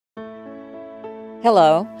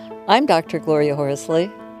Hello, I'm Dr. Gloria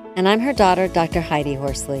Horsley. And I'm her daughter, Dr. Heidi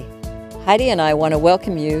Horsley. Heidi and I want to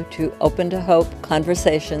welcome you to Open to Hope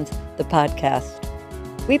Conversations, the podcast.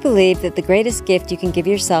 We believe that the greatest gift you can give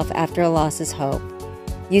yourself after a loss is hope,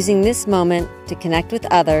 using this moment to connect with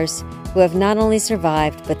others who have not only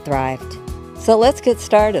survived but thrived. So let's get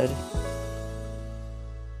started.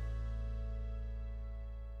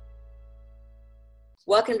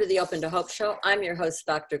 Welcome to the Open to Hope Show. I'm your host,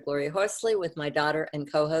 Dr. Gloria Horsley, with my daughter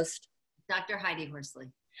and co-host, Dr. Heidi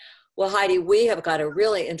Horsley. Well, Heidi, we have got a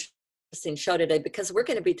really interesting show today because we're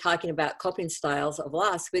going to be talking about coping styles of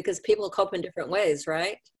loss because people cope in different ways,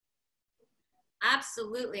 right?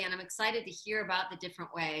 Absolutely, and I'm excited to hear about the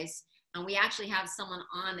different ways. And we actually have someone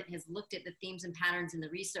on that has looked at the themes and patterns in the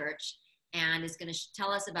research and is going to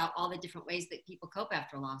tell us about all the different ways that people cope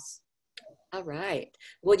after loss. All right.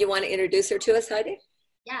 Well, you want to introduce her to us, Heidi?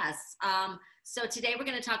 Yes. So today we're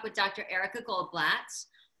going to talk with Dr. Erica Goldblatt.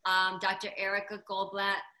 Dr. Erica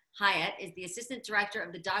Goldblatt Hyatt is the Assistant Director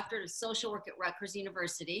of the Doctorate of Social Work at Rutgers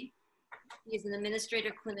University. He is an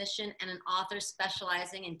administrative clinician and an author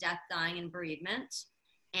specializing in death, dying, and bereavement.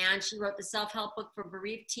 And she wrote the self-help book for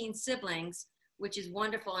bereaved teen siblings, which is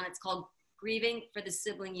wonderful, and it's called Grieving for the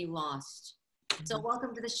Sibling You Lost. So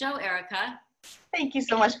welcome to the show, Erica. Thank you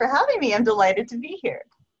so much for having me. I'm delighted to be here.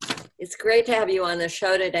 It's great to have you on the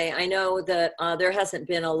show today. I know that there hasn't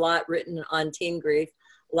been a lot written on teen grief,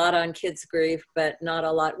 a lot on kids' grief, but not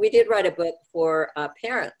a lot. We did write a book for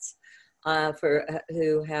parents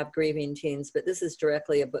who have grieving teens, but this is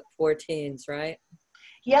directly a book for teens, right?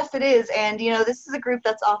 Yes, it is. And, this is a group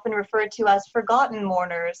that's often referred to as forgotten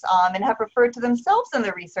mourners and have referred to themselves in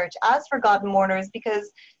the research as forgotten mourners because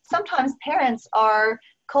sometimes parents are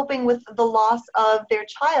coping with the loss of their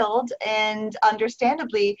child, and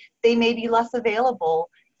understandably, they may be less available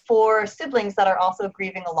for siblings that are also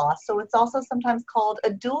grieving a loss. So it's also sometimes called a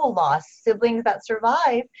dual loss. Siblings that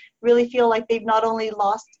survive really feel like they've not only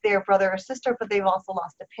lost their brother or sister, but they've also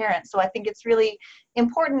lost a parent. So I think it's really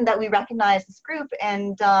important that we recognize this group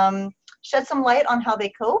and shed some light on how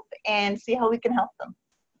they cope and see how we can help them.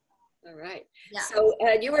 All right. Yeah. So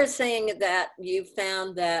you were saying that you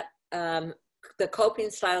found that the coping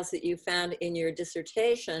styles that you found in your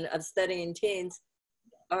dissertation of studying teens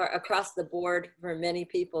are across the board for many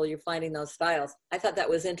people. You're finding those styles. I thought that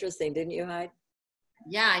was interesting, didn't you, Heidi?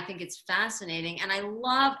 Yeah, I think it's fascinating. And I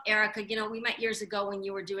love, Erica, we met years ago when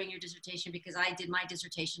you were doing your dissertation because I did my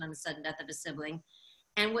dissertation on the sudden death of a sibling.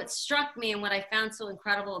 And what struck me and what I found so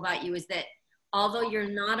incredible about you is that although you're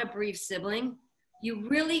not a bereaved sibling, you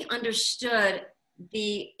really understood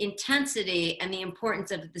the intensity and the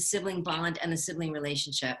importance of the sibling bond and the sibling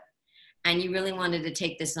relationship. And you really wanted to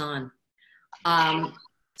take this on.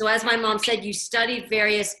 So as my mom said, you studied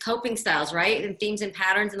various coping styles, right? And themes and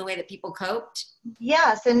patterns in the way that people coped.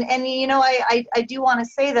 Yes, and I do want to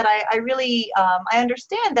say that I really I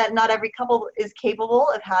understand that not every couple is capable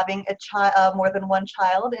of having a child, more than one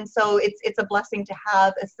child, and so it's a blessing to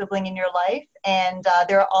have a sibling in your life. And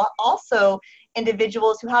there are also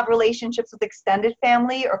individuals who have relationships with extended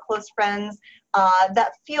family or close friends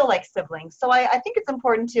that feel like siblings. So I think it's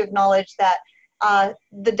important to acknowledge that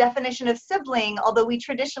the definition of sibling, although we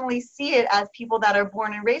traditionally see it as people that are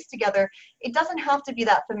born and raised together, it doesn't have to be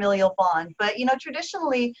that familial bond. But,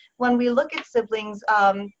 traditionally, when we look at siblings,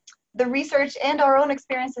 the research and our own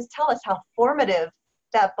experiences tell us how formative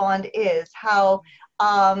that bond is, how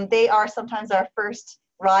they are sometimes our first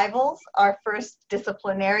rivals, our first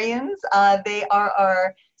disciplinarians. They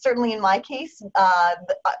are certainly in my case,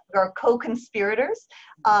 our co-conspirators.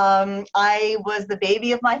 I was the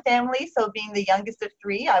baby of my family, so being the youngest of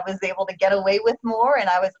three, I was able to get away with more, and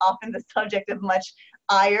I was often the subject of much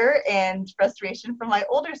ire and frustration from my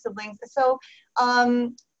older siblings. So,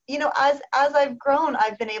 as I've grown,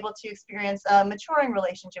 I've been able to experience a maturing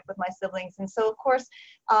relationship with my siblings. And so, of course,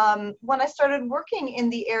 when I started working in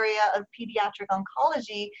the area of pediatric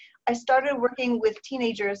oncology, I started working with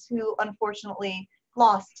teenagers who unfortunately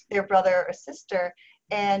lost their brother or sister.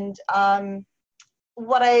 And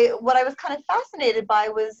what I was kind of fascinated by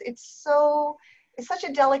was it's such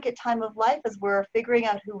a delicate time of life as we're figuring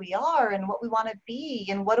out who we are and what we want to be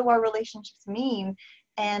and what do our relationships mean,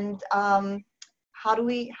 and how do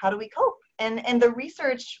we cope? And the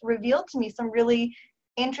research revealed to me some really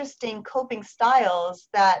interesting coping styles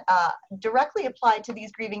that directly apply to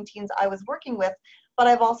these grieving teens I was working with, but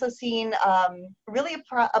I've also seen really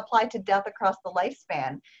apply to death across the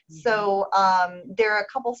lifespan. Mm-hmm. So there are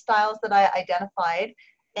a couple styles that I identified,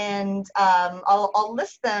 and I'll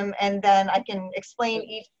list them, and then I can explain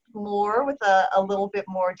each more with a little bit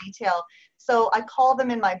more detail. So I call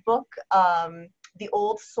them in my book the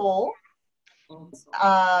old soul,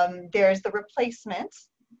 There's the replacement,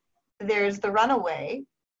 there's the runaway,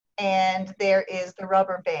 and there is the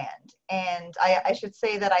rubber band. And I should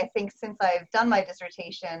say that I think since I've done my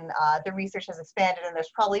dissertation, the research has expanded and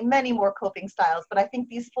there's probably many more coping styles, but I think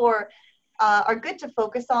these four are good to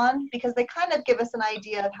focus on because they kind of give us an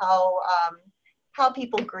idea of how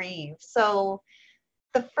people grieve. So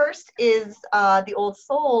the first is the old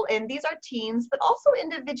soul, and these are teens, but also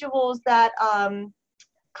individuals that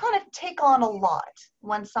kind of take on a lot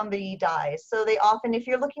when somebody dies. So they often, if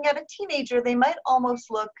you're looking at a teenager, they might almost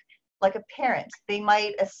look like a parent. They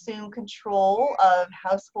might assume control of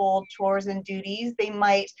household chores and duties. They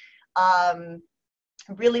might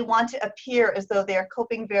really want to appear as though they're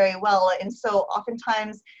coping very well. And so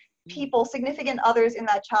oftentimes people, significant others in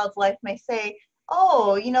that child's life may say,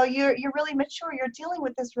 oh, you know, you're really mature, you're dealing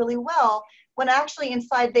with this really well, when actually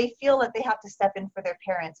inside they feel that they have to step in for their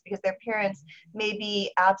parents because their parents may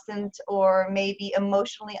be absent or may be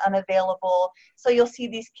emotionally unavailable. So you'll see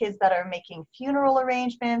these kids that are making funeral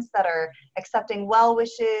arrangements, that are accepting well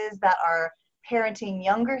wishes, that are parenting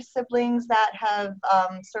younger siblings that have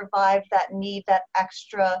survived, that need that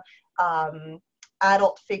extra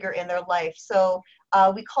adult figure in their life. So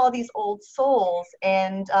we call these old souls,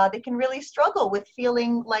 and they can really struggle with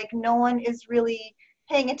feeling like no one is really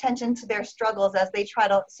paying attention to their struggles as they try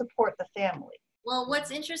to support the family. Well,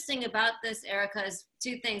 what's interesting about this, Erica, is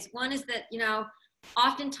two things. One is that, you know,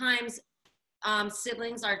 oftentimes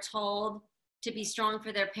siblings are told to be strong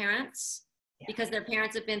for their parents because their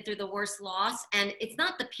parents have been through the worst loss. And it's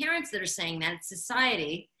not the parents that are saying that, it's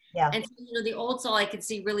society. Yeah. And so, you know, the old soul, I could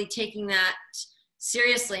see really taking that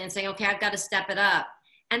seriously and saying, okay, I've got to step it up.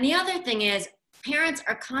 And the other thing is, parents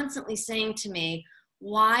are constantly saying to me,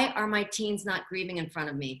 why are my teens not grieving in front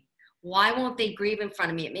of me? Why won't they grieve in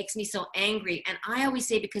front of me? It makes me so angry. And I always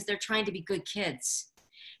say, because they're trying to be good kids.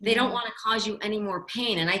 They don't want to cause you any more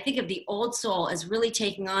pain. And I think of the old soul as really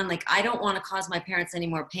taking on, like, I don't want to cause my parents any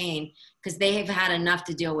more pain because they have had enough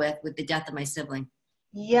to deal with the death of my sibling.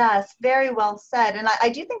 Yes, very well said. And I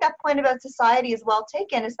do think that point about society is well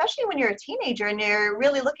taken, especially when you're a teenager and you're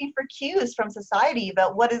really looking for cues from society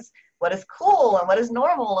about what is cool and what is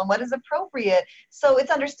normal and what is appropriate. So it's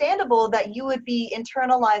understandable that you would be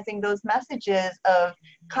internalizing those messages of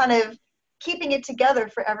kind of keeping it together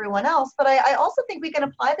for everyone else. But I also think we can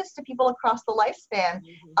apply this to people across the lifespan.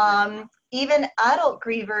 Even adult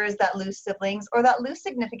grievers that lose siblings or that lose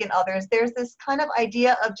significant others, there's this kind of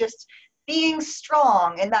idea of just being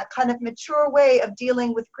strong, and that kind of mature way of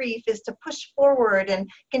dealing with grief is to push forward and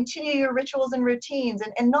continue your rituals and routines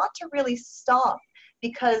and not to really stop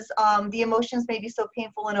because the emotions may be so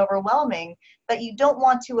painful and overwhelming that you don't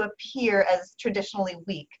want to appear as traditionally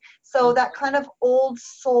weak. So that kind of old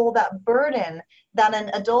soul, that burden that an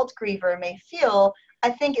adult griever may feel,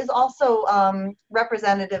 I think is also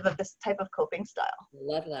representative of this type of coping style.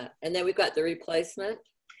 Love that. And then we've got the replacement.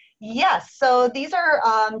 Yes, so these are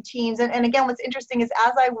teens, and again, what's interesting is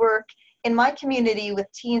as I work in my community with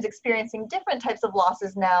teens experiencing different types of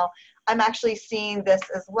losses now, I'm actually seeing this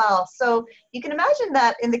as well. So you can imagine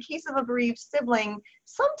that in the case of a bereaved sibling,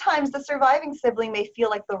 sometimes the surviving sibling may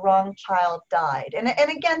feel like the wrong child died. And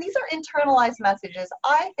again, these are internalized messages.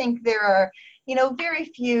 I think there are, you know, very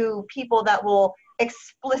few people that will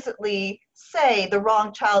explicitly say the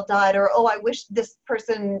wrong child died or, oh, I wish this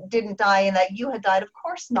person didn't die and that you had died. Of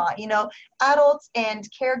course not. You know, adults and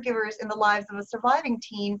caregivers in the lives of a surviving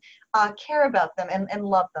teen care about them and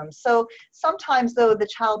love them. So sometimes, though, the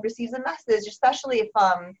child receives a message, especially if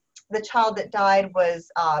the child that died was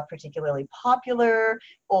particularly popular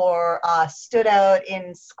or stood out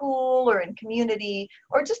in school or in community,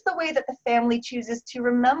 or just the way that the family chooses to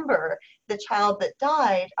remember the child that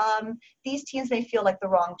died, these teens may feel like the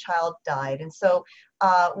wrong child died. And so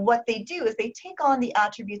what they do is they take on the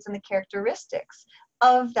attributes and the characteristics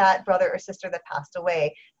of that brother or sister that passed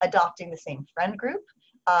away, adopting the same friend group,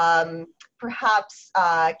 perhaps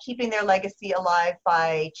keeping their legacy alive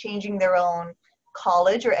by changing their own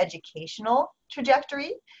college or educational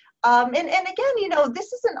trajectory. And again, you know,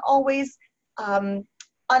 this isn't always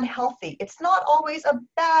unhealthy. It's not always a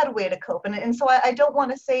bad way to cope. And so I don't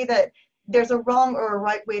want to say that there's a wrong or a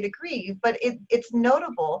right way to grieve, but it's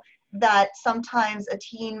notable that sometimes a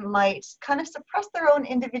teen might kind of suppress their own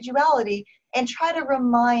individuality and try to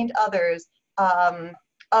remind others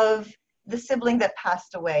of the sibling that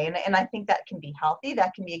passed away. And I think that can be healthy.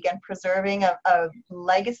 That can be, again, preserving a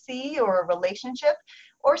legacy or a relationship.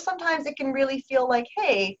 Or sometimes it can really feel like,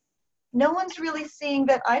 hey, no one's really seeing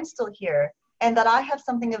that I'm still here and that I have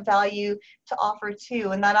something of value to offer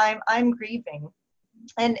too, and that I'm grieving.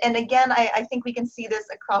 And again, I think we can see this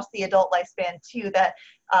across the adult lifespan too, that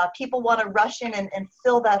people want to rush in and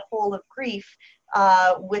fill that hole of grief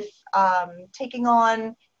with taking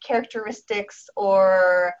on characteristics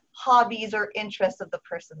or hobbies or interests of the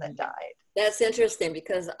person that died. That's interesting,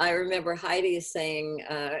 because I remember Heidi saying,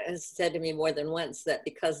 has said to me more than once, that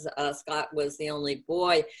because Scott was the only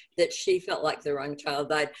boy, that she felt like the wrong child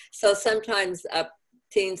died. So sometimes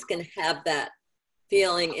teens can have that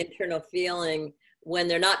feeling, internal feeling, when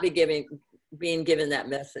they're not being given that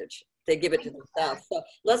message. They give it to themselves. So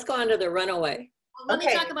let's go on to the runaway. Well, let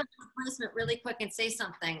me talk about the replacement really quick and say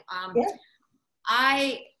something.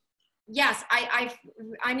 Yeah. Yes,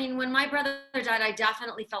 I mean, when my brother died, I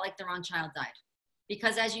definitely felt like the wrong child died.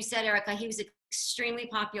 Because as you said, Erica, he was extremely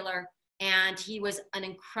popular and he was an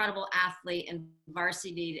incredible athlete and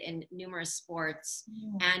varsity in numerous sports,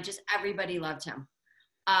 and just everybody loved him.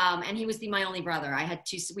 And he was my only brother.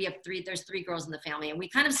 There's three girls in the family, and we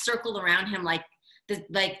kind of circled around him like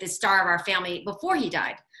the star of our family before he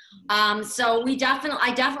died. So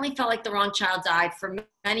I definitely felt like the wrong child died for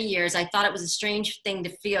many years. I thought it was a strange thing to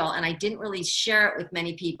feel, and I didn't really share it with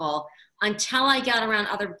many people until I got around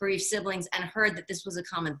other bereaved siblings and heard that this was a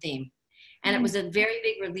common theme. And it was a very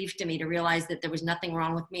big relief to me to realize that there was nothing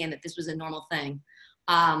wrong with me and that this was a normal thing.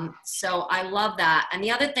 So I love that. And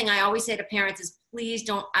the other thing I always say to parents is, please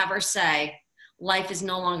don't ever say life is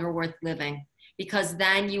no longer worth living, because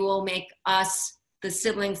then you will make us, the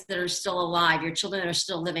siblings that are still alive, your children that are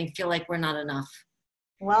still living, feel like we're not enough.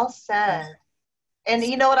 Well said. And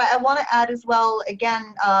you know what I want to add as well,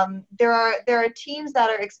 again, there are teens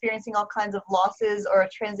that are experiencing all kinds of losses or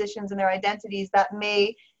transitions in their identities that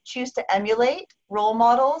may choose to emulate role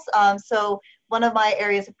models. So one of my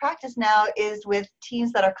areas of practice now is with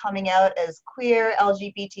teens that are coming out as queer,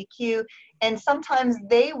 LGBTQ, and sometimes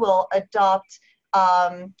they will adopt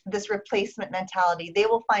this replacement mentality. They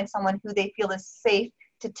will find someone who they feel is safe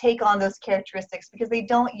to take on those characteristics because they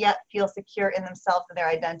don't yet feel secure in themselves and their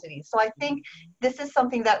identities. So I think this is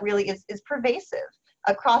something that really is pervasive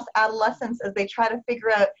across adolescents as they try to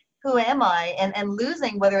figure out, who am I? And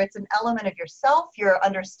losing, whether it's an element of yourself, your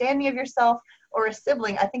understanding of yourself, or a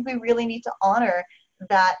sibling. I think we really need to honor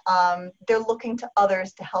that they're looking to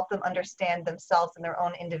others to help them understand themselves and their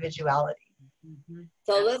own individuality.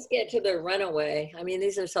 So let's get to the runaway. I mean,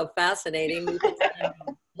 these are so fascinating. We could spend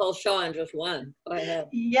the whole show on just one. Go ahead.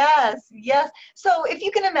 Yes, yes. So if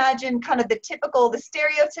you can imagine kind of the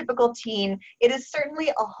stereotypical teen, it is certainly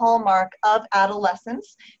a hallmark of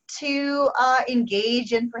adolescence to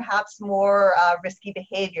engage in perhaps more risky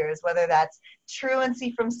behaviors, whether that's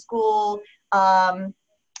truancy from school,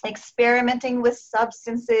 experimenting with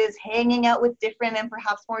substances, hanging out with different and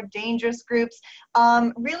perhaps more dangerous groups.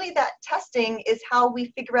 Really that testing is how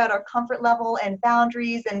we figure out our comfort level and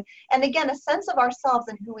boundaries and again, a sense of ourselves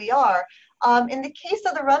and who we are. In the case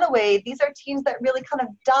of the runaway, these are teens that really kind of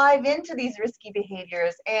dive into these risky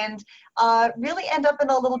behaviors and really end up in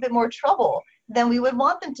a little bit more trouble than we would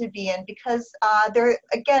want them to be in, because they're,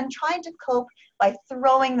 again, trying to cope by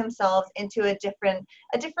throwing themselves into a different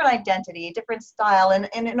identity, a different style, and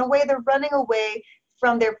in a way they're running away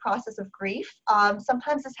from their process of grief.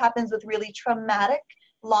 Sometimes this happens with really traumatic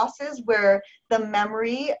losses where the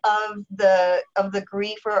memory of the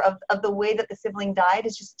grief or of the way that the sibling died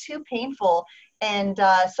is just too painful, and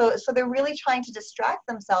so they're really trying to distract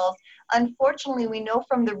themselves. Unfortunately, we know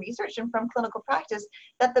from the research and from clinical practice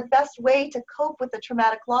that the best way to cope with the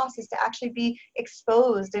traumatic loss is to actually be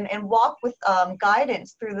exposed and walk with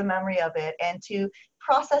guidance through the memory of it, and to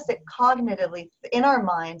process it cognitively in our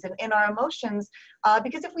minds and in our emotions,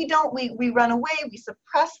 because if we don't, we run away, we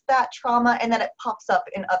suppress that trauma, and then it pops up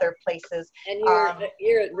in other places. And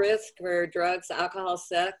you're at risk for drugs, alcohol,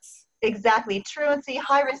 sex. Exactly. Truancy,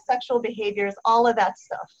 high-risk sexual behaviors, all of that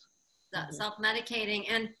stuff. Self-medicating.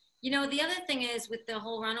 And, you know, the other thing is with the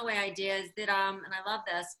whole runaway idea is that, and I love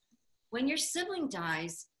this, when your sibling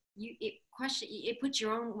dies, it puts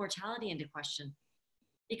your own mortality into question,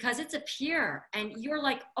 because it's a peer and you're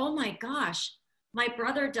like, oh my gosh, my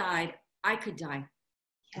brother died, I could die.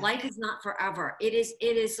 Yeah. Life is not forever. It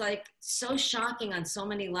is like so shocking on so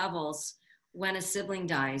many levels when a sibling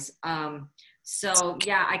dies. So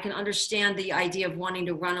yeah, I can understand the idea of wanting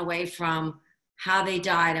to run away from how they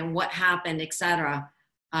died and what happened, etc.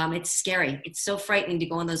 It's scary. It's so frightening to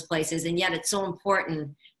go in those places, and yet it's so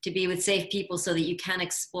important to be with safe people so that you can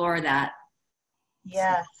explore that.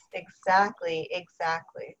 Yes, exactly.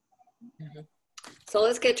 Mm-hmm. So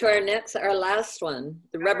let's get to our last one,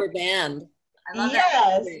 the rubber band. I love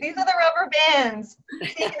Yes, that. these are the rubber bands.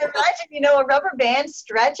 So you can imagine, a rubber band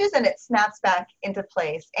stretches and it snaps back into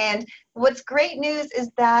place. And what's great news is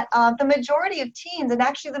that the majority of teens, and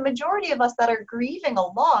actually the majority of us that are grieving a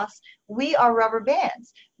loss, we are rubber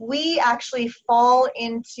bands. We actually fall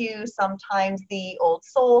into sometimes the old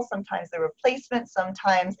soul, sometimes the replacement,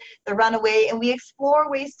 sometimes the runaway, and we explore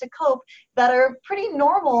ways to cope that are pretty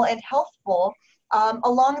normal and healthful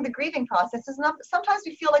along the grieving process. Sometimes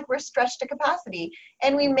we feel like we're stretched to capacity,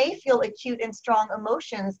 and we may feel acute and strong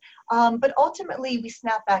emotions, but ultimately we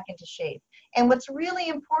snap back into shape. And what's really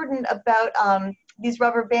important about these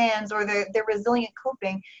rubber bands or their resilient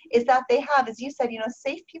coping is that they have, as you said,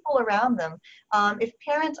 safe people around them. If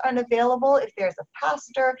parents aren't available, if there's a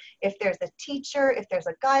pastor, if there's a teacher, if there's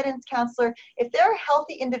a guidance counselor, if there are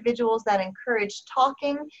healthy individuals that encourage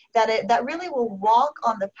talking, that really will walk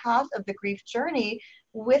on the path of the grief journey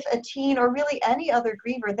with a teen or really any other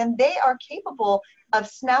griever, then they are capable of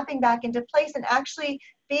snapping back into place and actually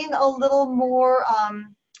being a little more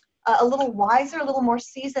a little wiser, a little more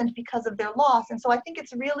seasoned because of their loss. And so I think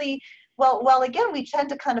it's really, well, again, we tend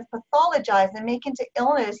to kind of pathologize and make into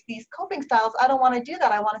illness these coping styles. I don't want to do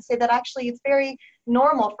that. I want to say that actually it's very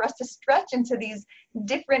normal for us to stretch into these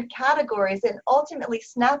different categories and ultimately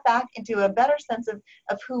snap back into a better sense of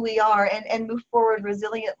who we are and move forward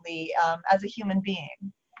resiliently as a human being.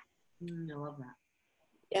 I love that.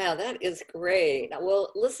 Yeah, that is great. Well,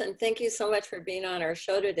 listen, thank you so much for being on our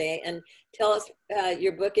show today. And tell us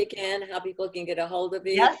your book again, how people can get a hold of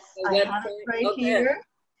you. Yes, I have it right here.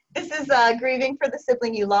 This is Grieving for the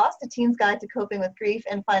Sibling You Lost, A Teen's Guide to Coping with Grief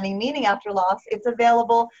and Finding Meaning After Loss. It's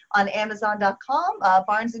available on Amazon.com,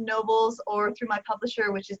 Barnes & Nobles, or through my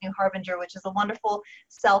publisher, which is New Harbinger, which is a wonderful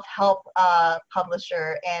self-help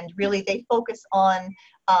publisher. And really, they focus on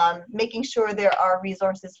making sure there are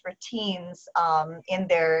resources for teens in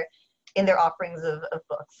their offerings of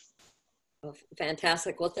books. Oh,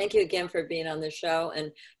 fantastic. Well, thank you again for being on the show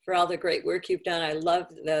and for all the great work you've done. I love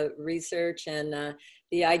the research and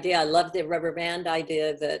the idea. I love the rubber band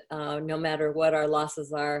idea that no matter what our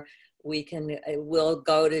losses are, we'll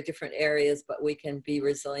go to different areas, but we can be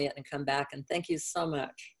resilient and come back. And thank you so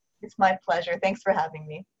much. It's my pleasure. Thanks for having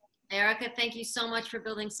me. Erica, thank you so much for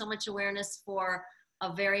building so much awareness for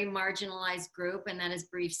a very marginalized group, and that is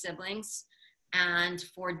bereaved siblings, and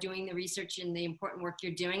for doing the research and the important work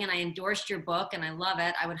you're doing. And I endorsed your book and I love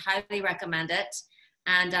it. I would highly recommend it.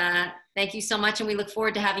 And thank you so much. And we look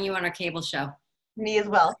forward to having you on our cable show. Me as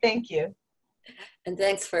well. Thank you. And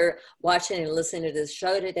thanks for watching and listening to this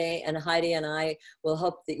show today. And Heidi and I will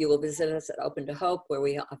hope that you will visit us at Open to Hope, where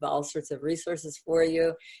we have all sorts of resources for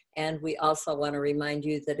you. And we also want to remind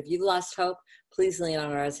you that if you've lost hope, please lean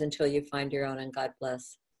on ours until you find your own, and God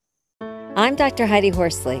bless. I'm Dr. Heidi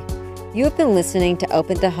Horsley. You have been listening to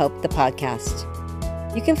Open to Hope, the podcast.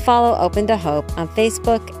 You can follow Open to Hope on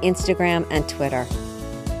Facebook, Instagram, and Twitter.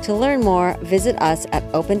 To learn more, visit us at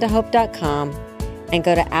opentohope.com and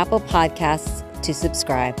go to Apple Podcasts to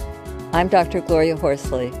subscribe. I'm Dr. Gloria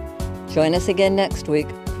Horsley. Join us again next week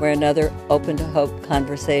for another Open to Hope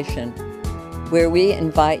conversation, where we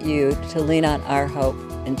invite you to lean on our hope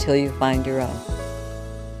until you find your own.